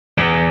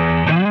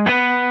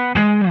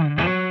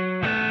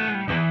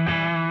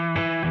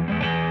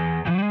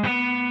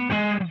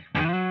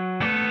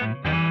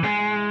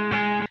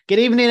Good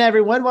evening,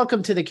 everyone.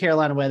 Welcome to the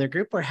Carolina Weather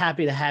Group. We're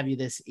happy to have you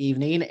this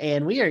evening,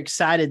 and we are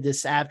excited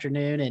this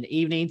afternoon and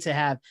evening to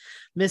have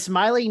Miss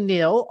Miley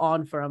Neal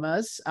on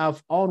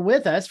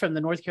with us from the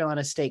North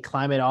Carolina State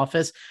Climate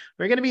Office.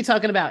 We're going to be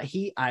talking about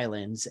heat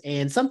islands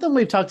and something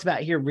we've talked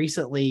about here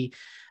recently.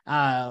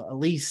 At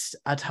least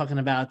talking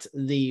about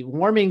the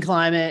warming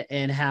climate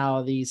and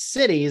how these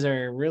cities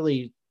are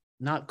really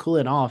not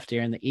cooling off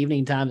during the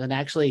evening times and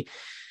actually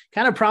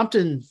kind of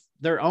prompting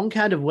their own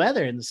kind of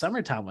weather in the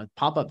summertime with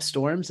pop-up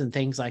storms and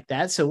things like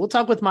that. So we'll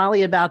talk with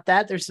Molly about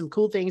that. There's some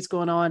cool things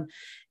going on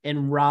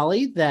in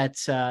Raleigh that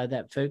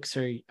folks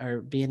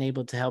are being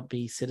able to help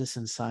be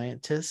citizen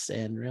scientists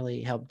and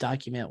really help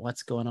document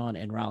what's going on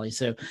in Raleigh.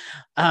 So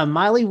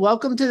Molly,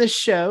 welcome to the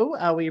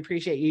show. We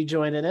appreciate you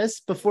joining us.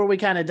 Before we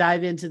kind of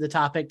dive into the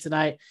topic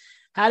tonight,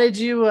 how did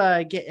you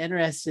get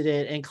interested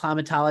in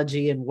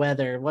climatology and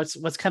weather? What's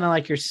kind of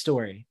like your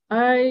story?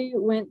 I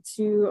went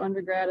to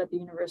undergrad at the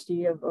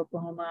University of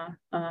Oklahoma.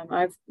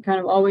 I've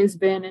kind of always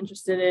been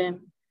interested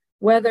in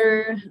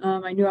weather.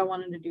 I knew I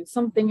wanted to do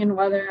something in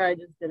weather. I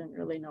just didn't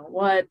really know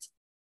what.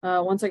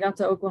 Once I got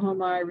to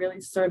Oklahoma, I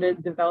really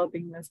started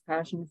developing this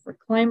passion for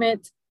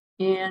climate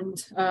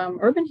and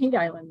urban heat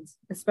islands,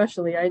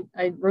 especially.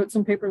 I wrote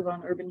some papers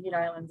on urban heat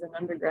islands in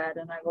undergrad,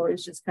 and I've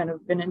always just kind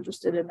of been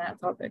interested in that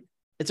topic.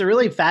 It's a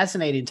really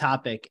fascinating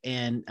topic.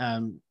 And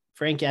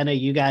Frank, I know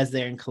you guys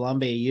there in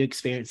Columbia, you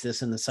experience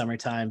this in the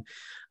summertime.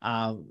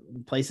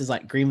 Places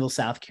like Greenville,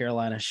 South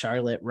Carolina,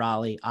 Charlotte,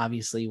 Raleigh,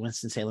 obviously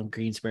Winston-Salem,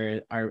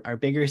 Greensboro, our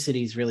bigger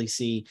cities really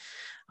see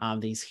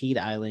these heat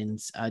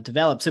islands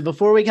develop. So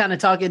before we kind of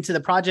talk into the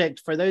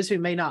project, for those who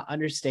may not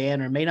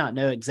understand or may not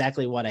know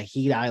exactly what a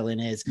heat island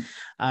is,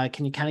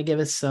 can you kind of give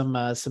us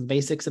some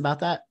basics about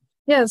that?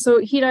 Yeah, so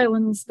heat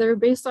islands, they're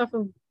based off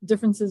of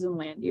differences in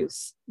land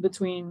use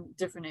between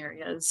different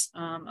areas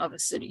of a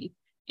city.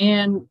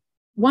 And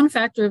one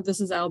factor of this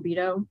is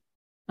albedo.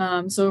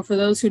 So for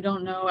those who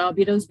don't know,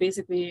 albedo is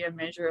basically a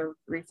measure of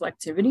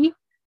reflectivity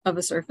of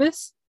a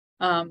surface.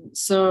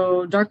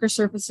 So darker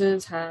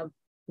surfaces have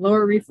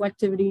lower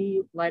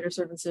reflectivity, lighter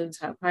surfaces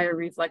have higher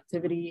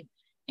reflectivity.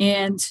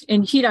 And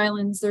in heat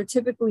islands, they're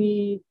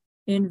typically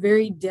in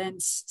very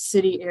dense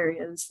city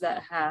areas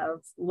that have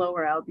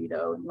lower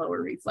albedo and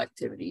lower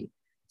reflectivity.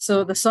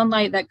 So the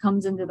sunlight that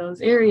comes into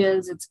those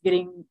areas, it's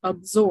getting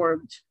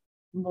absorbed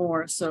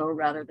more so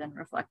rather than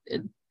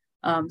reflected.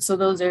 So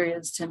those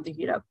areas tend to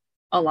heat up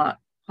a lot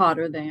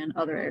hotter than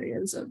other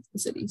areas of the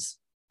cities.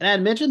 And I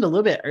had mentioned a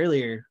little bit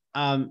earlier,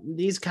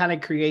 these kind of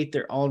create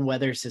their own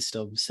weather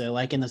system. So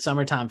like in the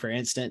summertime, for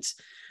instance,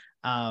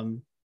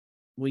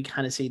 we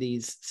kind of see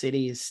these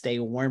cities stay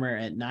warmer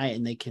at night,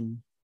 and they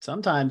can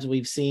sometimes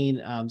we've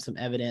seen some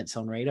evidence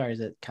on radars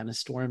that kind of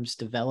storms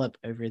develop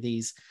over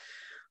these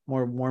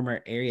more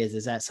warmer areas.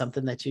 Is that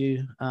something that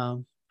you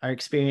are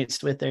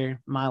experienced with there,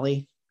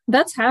 Molly?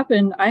 That's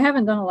happened. I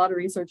haven't done a lot of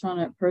research on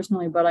it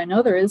personally, but I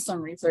know there is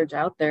some research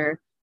out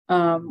there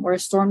where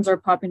storms are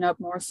popping up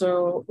more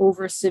so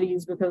over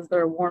cities because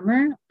they're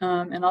warmer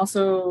and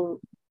also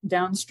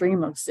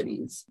downstream of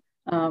cities.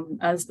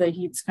 As the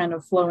heat's kind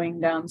of flowing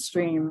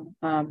downstream,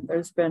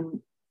 there's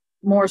been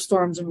more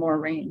storms and more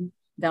rain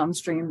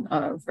downstream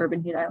of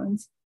urban heat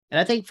islands. And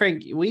I think,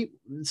 Frank,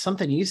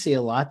 something you see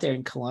a lot there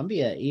in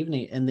Columbia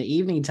in the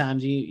evening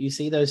times, you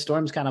see those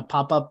storms kind of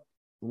pop up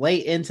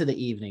late into the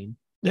evening.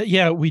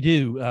 Yeah, we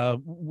do.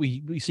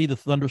 We see the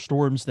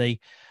thunderstorms. They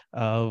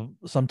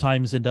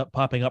sometimes end up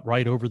popping up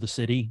right over the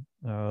city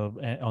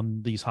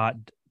on these hot,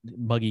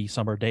 muggy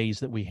summer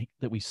days that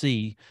we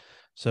see.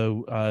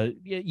 So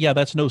yeah,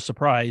 that's no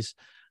surprise.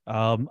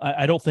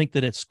 I don't think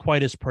that it's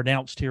quite as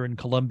pronounced here in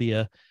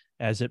Columbia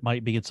as it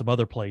might be in some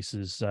other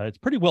places. It's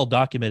pretty well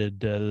documented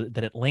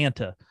that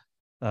Atlanta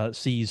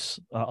sees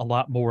a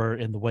lot more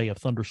in the way of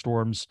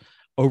thunderstorms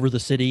over the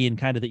city and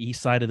kind of the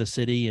east side of the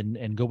city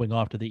and going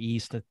off to the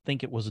east. I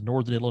think it was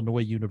Northern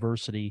Illinois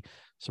University.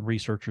 Some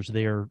researchers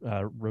there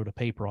wrote a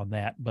paper on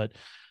that, but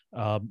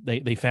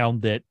they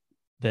found that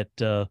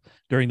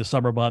during the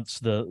summer months,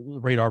 the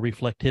radar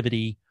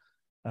reflectivity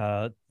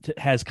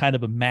has kind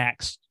of a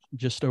max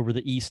just over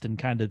the east and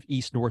kind of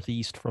east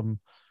northeast from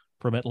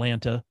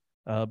Atlanta.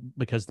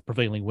 Because the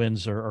prevailing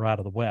winds are out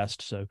of the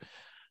west, so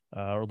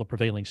or the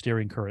prevailing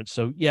steering current.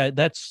 So yeah,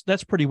 that's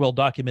pretty well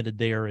documented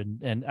there,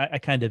 and I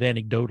kind of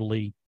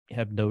anecdotally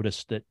have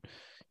noticed that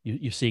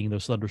you're seeing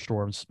those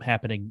thunderstorms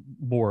happening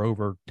more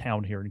over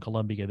town here in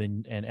Columbia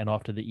and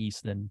off to the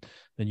east than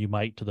you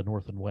might to the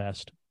north and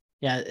west.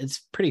 Yeah,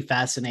 it's pretty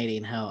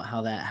fascinating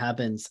how that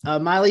happens.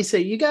 Miley, so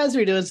you guys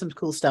are doing some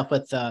cool stuff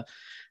with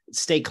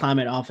State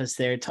Climate Office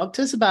there. Talk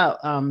to us about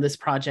this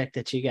project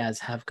that you guys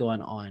have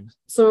going on.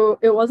 So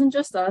it wasn't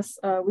just us.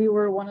 We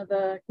were one of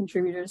the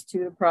contributors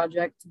to the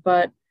project,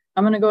 but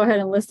I'm going to go ahead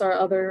and list our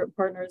other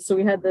partners. So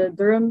we had the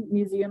Durham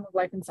Museum of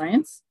Life and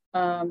Science,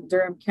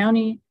 Durham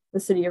County, the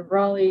City of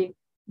Raleigh,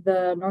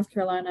 the North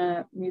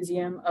Carolina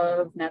Museum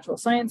of Natural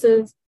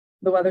Sciences,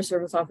 the Weather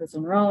Service office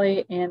in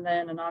Raleigh, and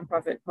then a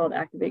nonprofit called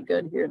Activate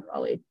Good here in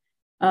Raleigh.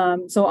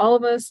 So all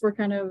of us were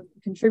kind of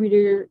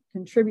contributors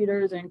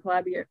and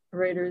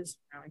collaborators.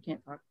 I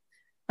can't talk.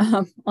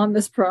 on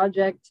this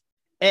project.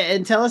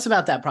 And tell us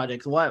about that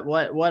project.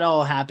 What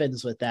all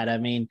happens with that? I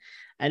mean,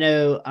 I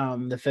know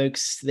the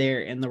folks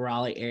there in the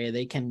Raleigh area,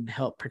 they can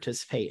help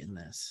participate in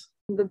this.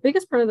 The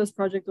biggest part of this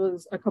project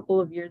was a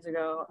couple of years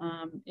ago,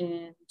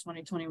 in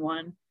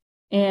 2021.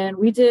 And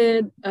we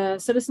did a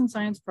citizen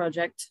science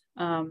project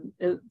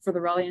for the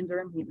Raleigh and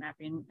Durham heat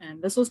mapping.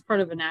 And this was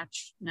part of a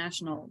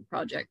national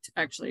project,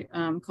 actually,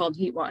 called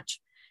Heat Watch.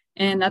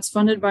 And that's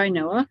funded by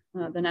NOAA,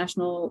 the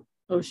National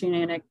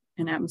Oceanic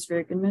and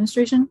Atmospheric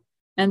Administration.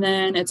 And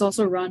then it's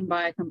also run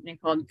by a company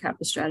called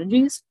Kappa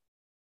Strategies.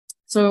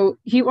 So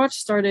Heat Watch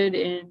started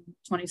in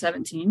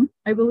 2017,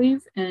 I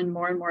believe, and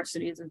more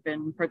cities have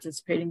been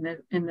participating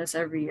in this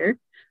every year.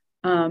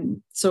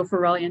 So for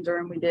Raleigh and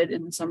Durham, we did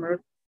in the summer of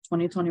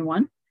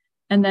 2021.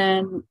 And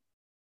then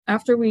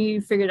after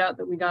we figured out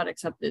that we got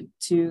accepted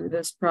to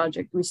this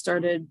project, we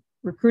started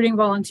recruiting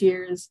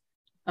volunteers.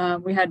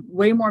 We had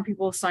way more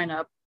people sign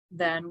up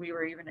than we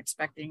were even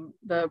expecting.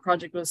 The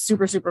project was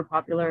super, super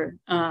popular,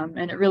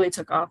 and it really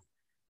took off.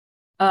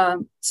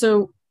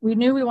 So we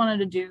knew we wanted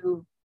to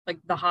do like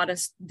the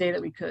hottest day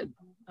that we could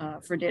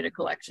for data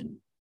collection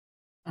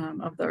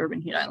of the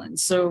urban heat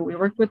islands. So we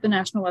worked with the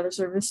National Weather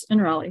Service in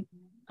Raleigh.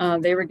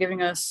 They were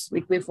giving us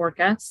weekly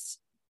forecasts.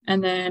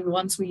 And then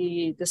once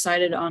we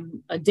decided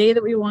on a day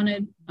that we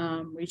wanted,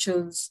 we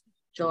chose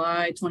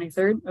July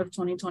 23rd of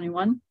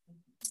 2021.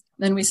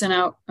 Then we sent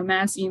out a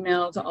mass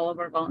email to all of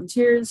our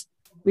volunteers.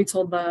 We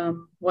told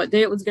them what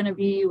day it was going to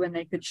be, when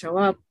they could show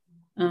up.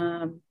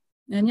 And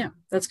yeah,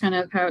 that's kind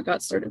of how it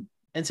got started.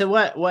 And so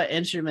what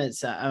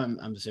instruments, I'm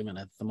assuming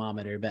a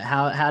thermometer, but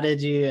how did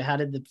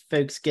the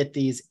folks get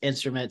these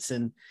instruments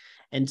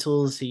and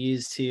tools to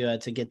use to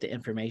get the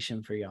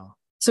information for y'all?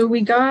 So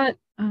we got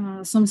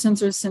some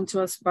sensors sent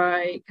to us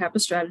by Kappa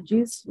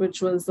Strategies,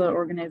 which was the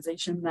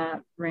organization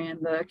that ran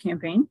the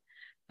campaign.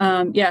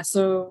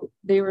 So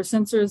they were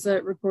sensors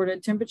that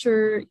recorded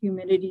temperature,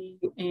 humidity,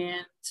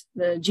 and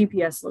the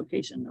GPS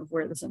location of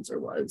where the sensor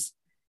was.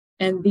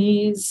 And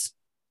these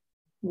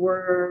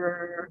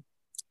were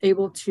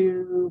able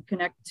to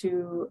connect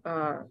to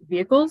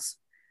vehicles.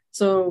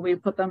 So we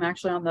put them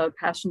actually on the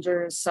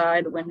passenger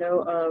side window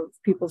of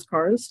people's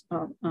cars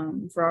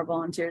for our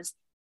volunteers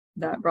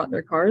that brought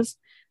their cars.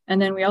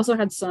 And then we also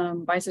had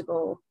some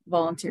bicycle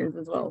volunteers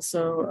as well.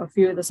 So a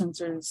few of the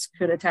sensors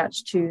could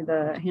attach to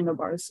the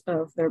handlebars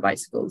of their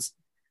bicycles.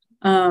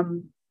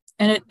 And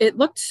it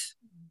looked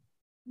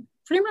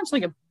pretty much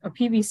like a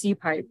PVC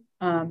pipe,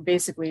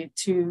 basically,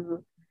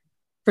 to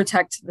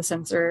protect the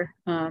sensor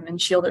and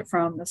shield it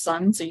from the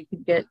sun. So you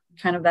could get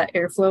kind of that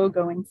airflow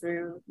going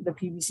through the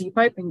PVC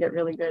pipe and get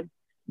really good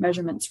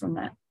measurements from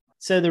that.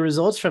 So the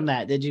results from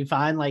that, did you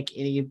find like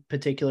any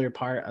particular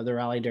part of the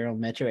Raleigh-Durham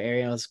metro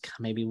area was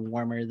maybe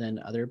warmer than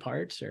other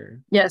parts?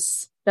 Or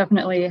Yes,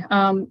 definitely.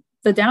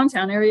 The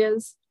downtown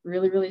areas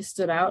really, really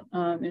stood out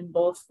in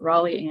both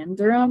Raleigh and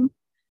Durham.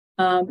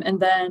 And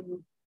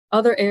then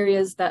other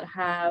areas that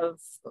have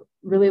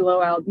really low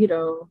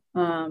albedo,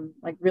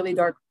 like really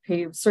dark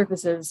paved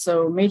surfaces.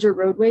 So major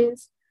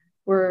roadways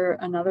were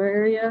another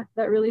area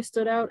that really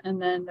stood out.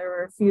 And then there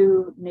were a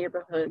few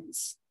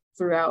neighborhoods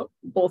throughout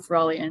both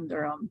Raleigh and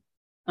Durham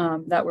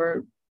that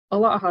were a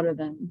lot hotter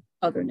than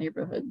other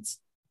neighborhoods.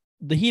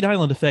 The heat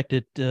island effect,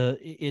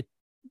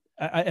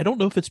 I don't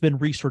know if it's been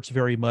researched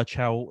very much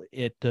how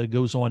it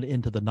goes on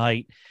into the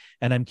night,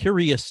 and I'm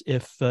curious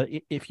if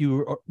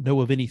you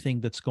know of anything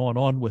that's gone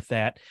on with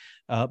that,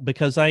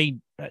 because I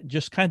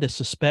just kind of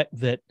suspect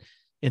that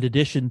in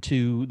addition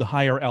to the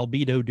higher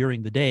albedo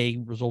during the day,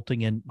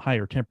 resulting in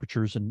higher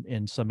temperatures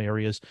in some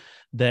areas,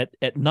 that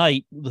at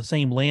night the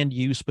same land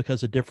use,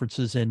 because of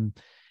differences in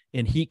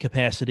heat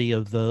capacity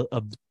of the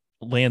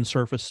land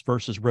surface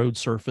versus road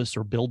surface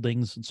or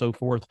buildings and so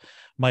forth,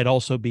 might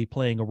also be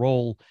playing a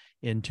role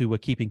into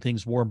keeping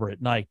things warmer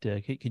at night.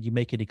 Could you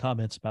make any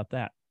comments about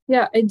that?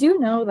 Yeah, I do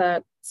know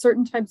that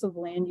certain types of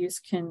land use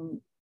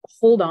can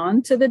hold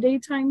on to the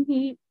daytime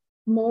heat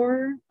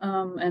more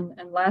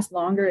and last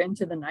longer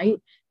into the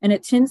night. And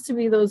it tends to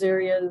be those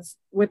areas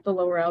with the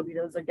lower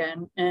albedos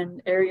again,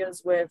 and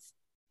areas with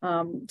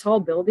tall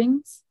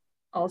buildings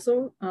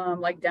also,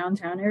 like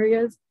downtown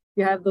areas.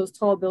 You have those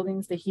tall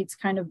buildings, the heat's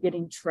kind of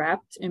getting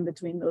trapped in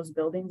between those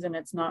buildings, and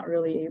it's not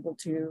really able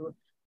to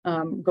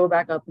go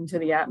back up into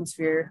the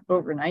atmosphere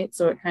overnight.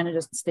 So it kind of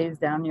just stays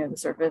down near the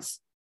surface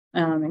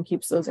and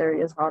keeps those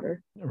areas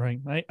hotter.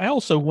 Right. I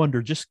also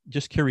wonder,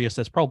 just curious,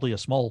 that's probably a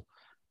small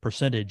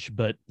percentage,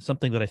 but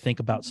something that I think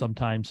about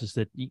sometimes is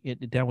that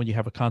down when you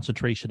have a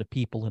concentration of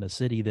people in a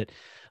city, that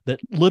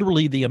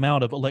literally the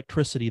amount of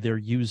electricity they're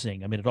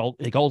using, I mean,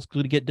 it all's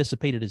going to get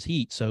dissipated as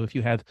heat. So if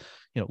you have,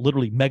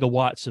 literally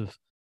megawatts of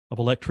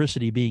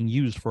electricity being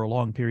used for a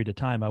long period of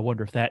time, I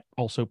wonder if that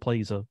also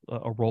plays a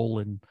role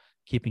in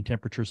keeping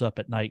temperatures up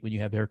at night when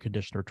you have air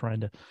conditioner trying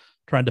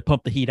to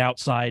pump the heat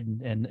outside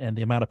and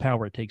the amount of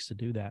power it takes to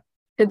do that.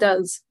 It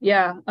does.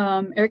 Yeah.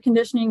 Air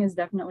conditioning is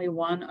definitely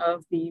one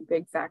of the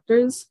big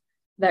factors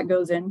that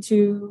goes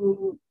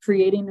into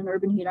creating an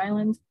urban heat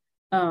island,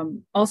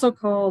 also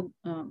called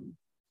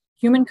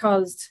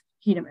human-caused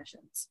heat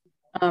emissions.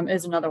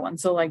 is another one.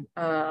 So like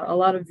a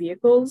lot of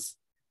vehicles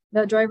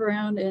that drive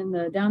around in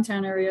the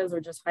downtown areas or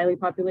just highly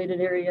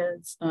populated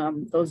areas,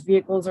 those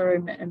vehicles are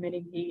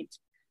emitting heat.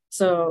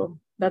 So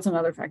that's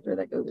another factor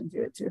that goes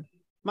into it too.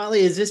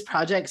 Molly, is this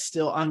project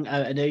still on?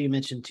 I know you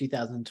mentioned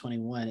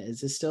 2021.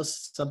 Is this still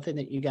something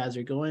that you guys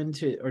are going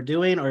to or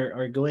doing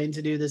or going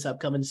to do this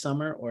upcoming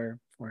summer or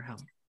how?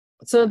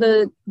 So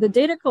the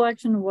data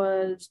collection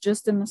was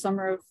just in the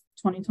summer of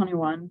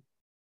 2021.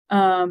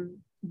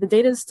 The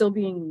data is still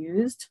being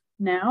used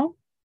now.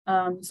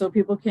 So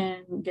people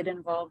can get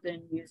involved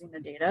in using the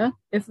data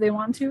if they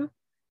want to.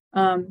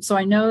 So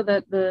I know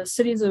that the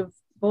cities of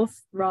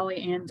both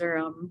Raleigh and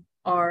Durham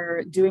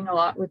are doing a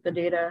lot with the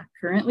data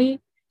currently.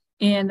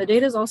 And the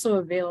data is also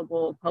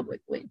available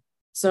publicly.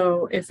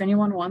 So if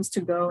anyone wants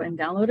to go and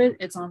download it,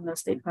 it's on the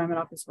State Climate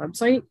Office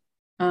website.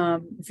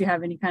 If you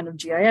have any kind of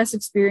GIS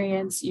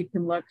experience, you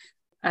can look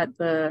at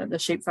the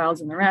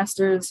shapefiles and the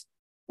rasters,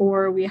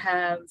 or we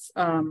have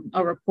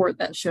a report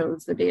that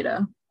shows the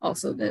data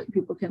also that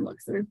people can look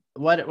through.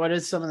 What are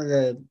some of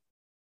the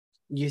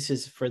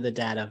uses for the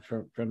data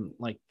from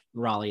like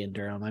Raleigh and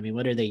Durham? I mean,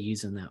 what are they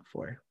using that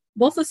for?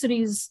 Both the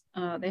cities,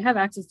 they have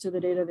access to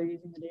the data, they're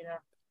using the data.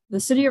 The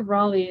city of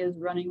Raleigh is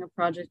running a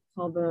project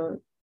called the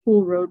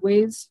Cool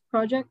Roadways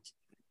Project,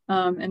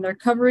 and they're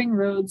covering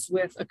roads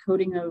with a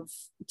coating of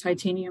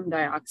titanium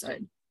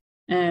dioxide.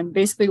 And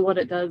basically what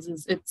it does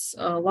is it's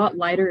a lot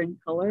lighter in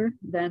color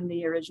than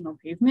the original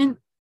pavement,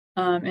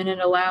 and it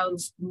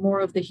allows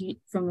more of the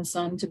heat from the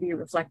sun to be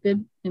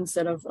reflected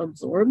instead of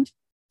absorbed.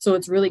 So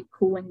it's really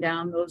cooling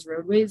down those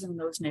roadways in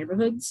those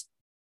neighborhoods.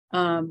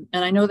 And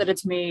I know that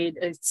it's made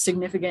a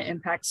significant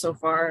impact so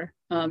far.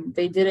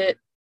 They did it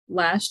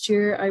last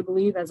year, I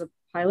believe, as a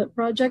pilot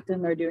project,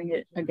 and they're doing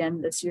it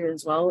again this year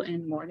as well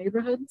in more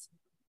neighborhoods.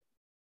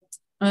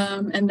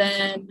 And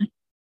then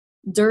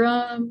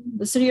Durham,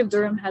 the city of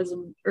Durham has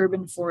an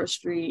urban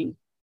forestry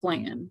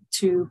plan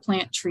to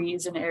plant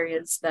trees in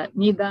areas that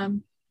need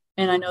them.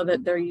 And I know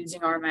that they're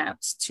using our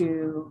maps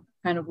to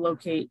kind of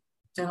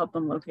help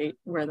them locate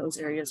where those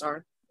areas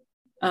are.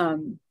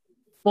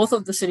 Both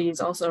of the cities,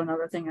 also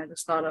another thing I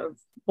just thought of,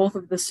 both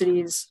of the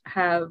cities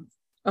have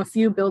a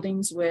few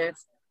buildings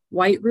with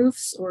white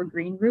roofs or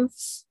green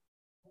roofs.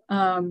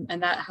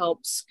 And that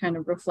helps kind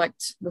of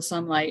reflect the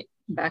sunlight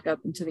back up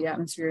into the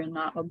atmosphere and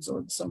not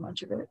absorb so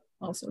much of it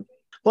also.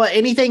 Well,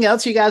 anything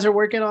else you guys are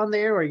working on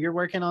there or you're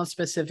working on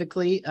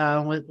specifically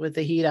with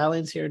the Heat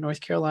Islands here in North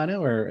Carolina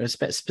or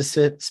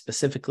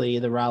specifically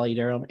the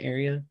Raleigh-Durham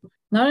area?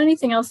 Not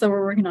anything else that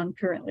we're working on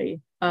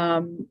currently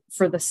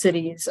for the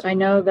cities. I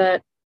know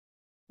that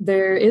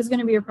there is going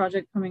to be a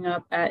project coming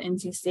up at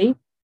NC State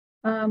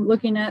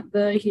looking at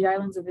the Heat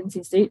Islands of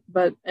NC State,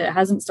 but it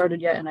hasn't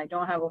started yet and I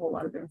don't have a whole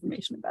lot of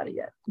information about it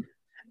yet.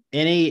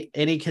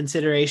 Any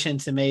consideration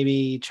to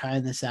maybe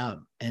trying this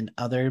out in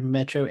other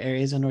metro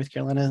areas in North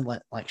Carolina,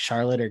 like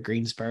Charlotte or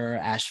Greensboro,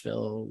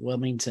 Asheville,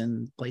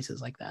 Wilmington,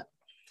 places like that?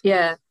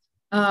 Yeah.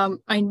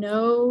 I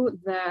know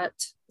that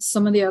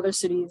some of the other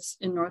cities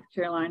in North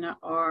Carolina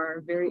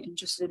are very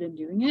interested in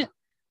doing it.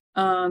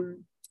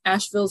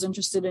 Asheville's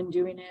interested in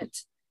doing it.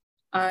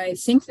 I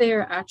think they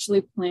are actually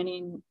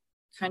planning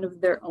kind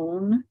of their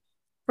own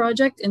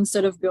project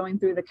instead of going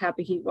through the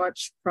Kappa Heat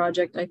Watch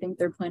project. I think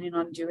they're planning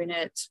on doing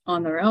it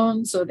on their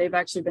own. So they've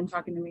actually been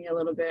talking to me a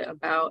little bit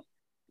about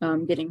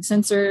getting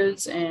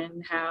sensors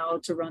and how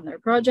to run their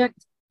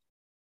project.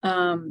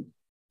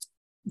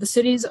 The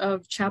cities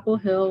of Chapel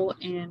Hill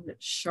and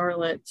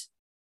Charlotte,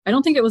 I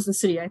don't think it was the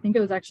city. I think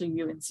it was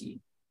actually UNC.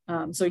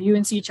 So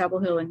UNC Chapel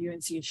Hill and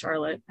UNC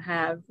Charlotte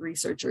have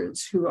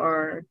researchers who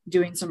are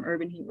doing some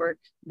urban heat work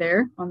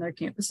there on their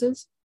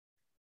campuses.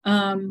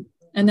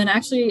 And then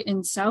actually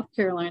in South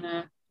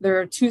Carolina, there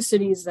are two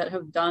cities that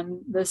have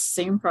done this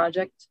same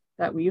project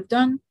that we've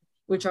done,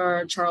 which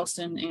are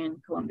Charleston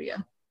and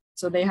Columbia.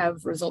 So they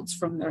have results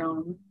from their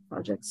own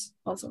projects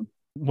also.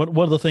 One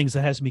of the things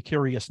that has me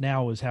curious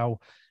now is how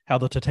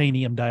the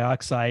titanium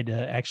dioxide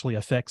actually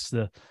affects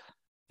the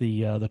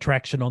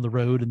traction on the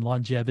road and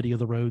longevity of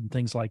the road and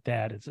things like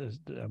that.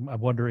 I'm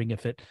wondering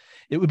if it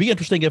would be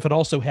interesting if it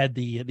also had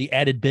the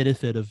added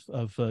benefit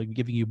of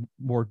giving you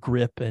more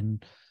grip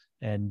and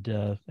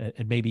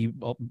maybe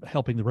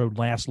helping the road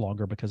last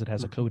longer because it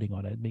has a coating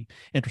on it. It'd be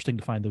interesting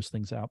to find those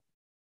things out.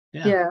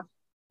 Yeah.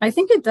 I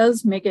think it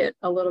does make it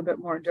a little bit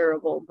more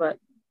durable, but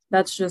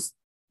that's just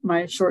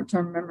my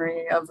short-term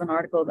memory of an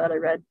article that I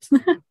read.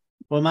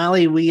 Well,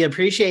 Molly, we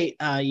appreciate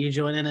you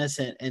joining us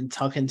and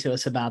talking to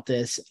us about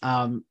this.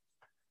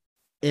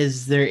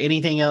 Is there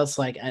anything else,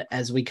 like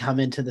as we come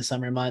into the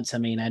summer months? I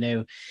mean, I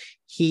know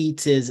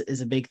heat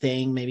is a big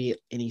thing. Maybe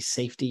any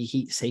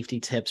heat safety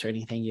tips or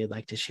anything you'd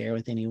like to share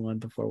with anyone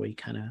before we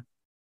kind of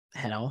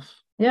head off?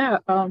 Yeah,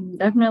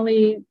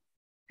 definitely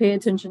pay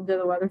attention to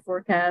the weather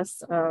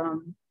forecast.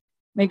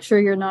 Make sure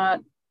you're not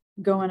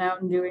going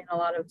out and doing a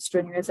lot of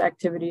strenuous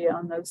activity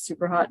on those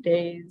super hot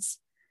days.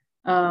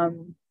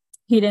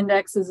 Heat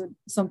index is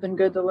something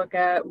good to look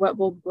at. Wet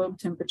bulb globe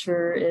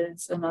temperature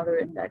is another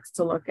index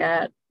to look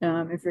at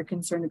if you're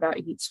concerned about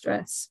heat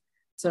stress.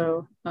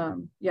 So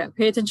yeah,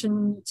 pay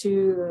attention to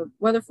the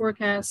weather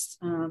forecast,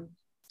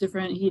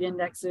 different heat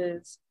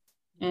indexes,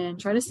 and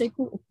try to stay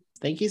cool.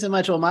 Thank you so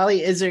much. Well,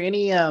 Molly, is there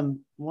any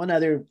one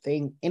other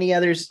thing, any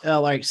others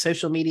like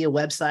social media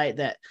website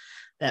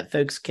that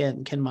folks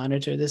can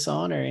monitor this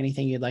on, or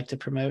anything you'd like to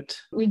promote?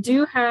 We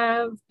do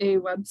have a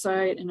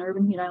website, an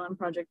Urban Heat Island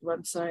Project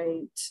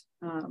website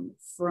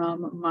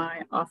from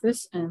my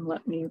office, and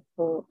let me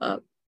pull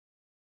up.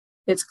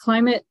 It's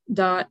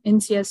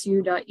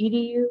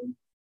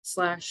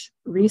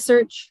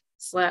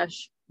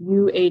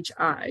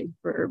climate.ntsu.edu/research/UHI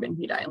for Urban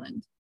Heat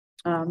Island.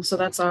 So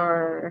that's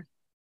our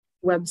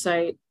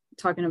website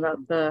talking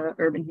about the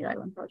Urban Heat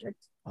Island project.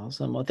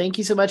 Awesome. Well, thank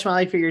you so much,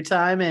 Molly, for your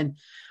time. And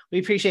we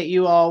appreciate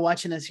you all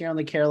watching us here on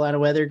the Carolina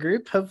Weather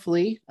Group.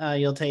 Hopefully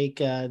you'll take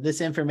this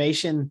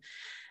information,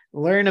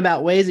 learn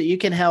about ways that you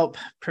can help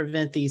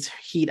prevent these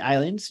heat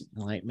islands,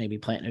 like maybe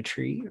planting a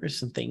tree or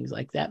some things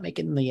like that,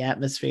 making the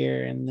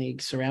atmosphere and the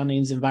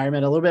surroundings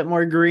environment a little bit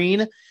more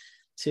green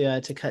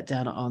to cut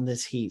down on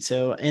this heat.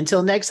 So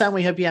until next time,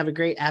 we hope you have a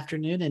great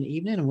afternoon and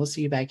evening, and we'll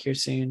see you back here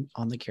soon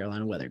on the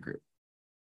Carolina Weather Group.